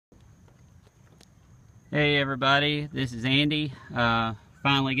Hey everybody, this is Andy.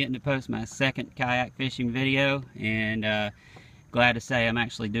 Finally getting to post my second kayak fishing video, and glad to say I'm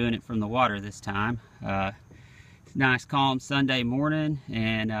actually doing it from the water this time. It's a nice calm Sunday morning,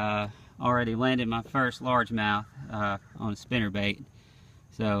 and already landed my first largemouth on a spinnerbait.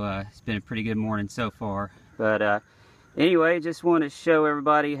 So it's been a pretty good morning so far. But anyway, just want to show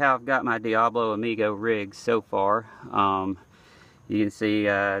everybody how I've got my Diablo Amigo rig so far. You can see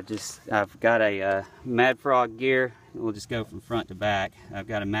I've got a Mad Frog gear. We'll just go from front to back. I've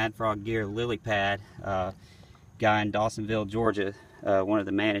got a Mad Frog gear lily pad. Guy in Dawsonville, Georgia, one of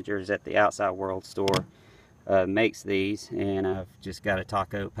the managers at the Outside World store, makes these, and I've just got a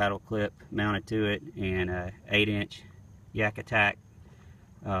taco paddle clip mounted to it and a 8-inch Yak Attack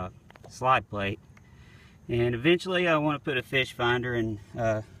slide plate. And eventually I want to put a fish finder and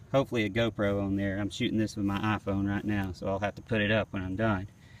hopefully a GoPro on there. I'm shooting this with my iPhone right now, so I'll have to put it up when I'm done.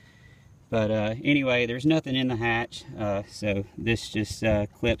 But anyway, there's nothing in the hatch, so this just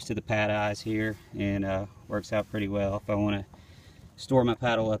clips to the pad eyes here and works out pretty well if I want to store my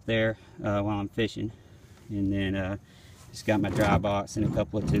paddle up there while I'm fishing. And then just got my dry box and a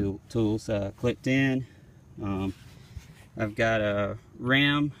couple of tools clipped in. I've got a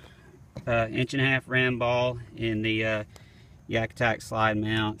ram, 1.5-inch ram ball in the Yak Attack slide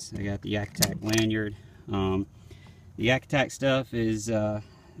mounts. I got the Yak Attack lanyard. The Yak Attack stuff is,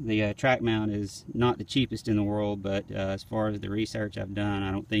 the track mount is not the cheapest in the world, but as far as the research I've done,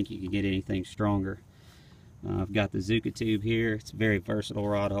 I don't think you can get anything stronger. I've got the Zuka tube here. It's a very versatile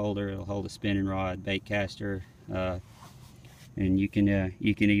rod holder. It'll hold a spinning rod, bait caster, and you can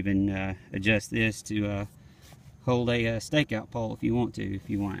even adjust this to hold a stakeout pole if you want to, if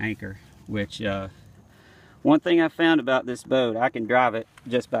you want anchor. Which one thing I found about this boat, I can drive it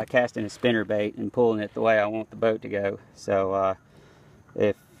just by casting a spinner bait and pulling it the way I want the boat to go. So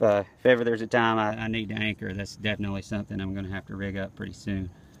if ever there's a time I need to anchor, that's definitely something I'm going to have to rig up pretty soon.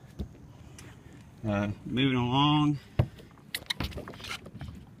 Moving along, if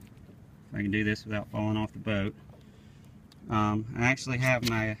I can do this without falling off the boat. I actually have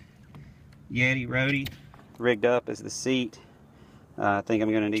my Yeti Roadie rigged up as the seat. I think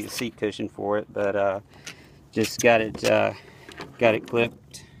I'm going to need a seat cushion for it, but just got it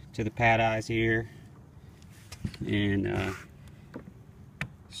clipped to the pad eyes here, and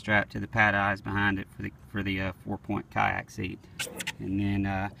strapped to the pad eyes behind it for the 4-point kayak seat. And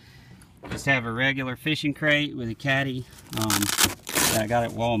then just have a regular fishing crate with a caddy that I got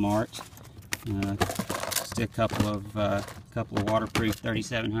at Walmart. Just a couple of waterproof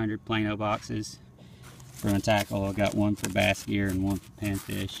 3700 Plano boxes for my tackle. I got one for bass gear and one for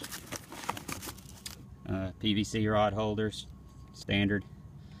panfish. PVC rod holders, standard.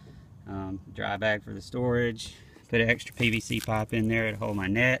 Dry bag for the storage. Put an extra PVC pipe in there to hold my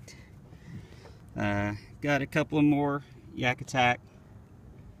net. Got a couple of more Yak Attack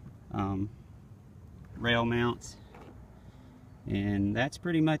rail mounts, and that's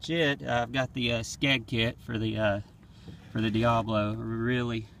pretty much it. I've got the skeg kit for the Diablo.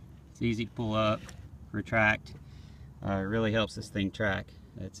 Really, it's easy to pull up, retract. It really helps this thing track.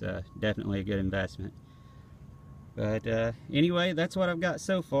 It's definitely a good investment. But anyway, that's what I've got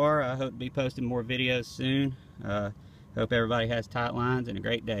so far. I hope to be posting more videos soon. Hope everybody has tight lines and a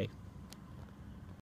great day.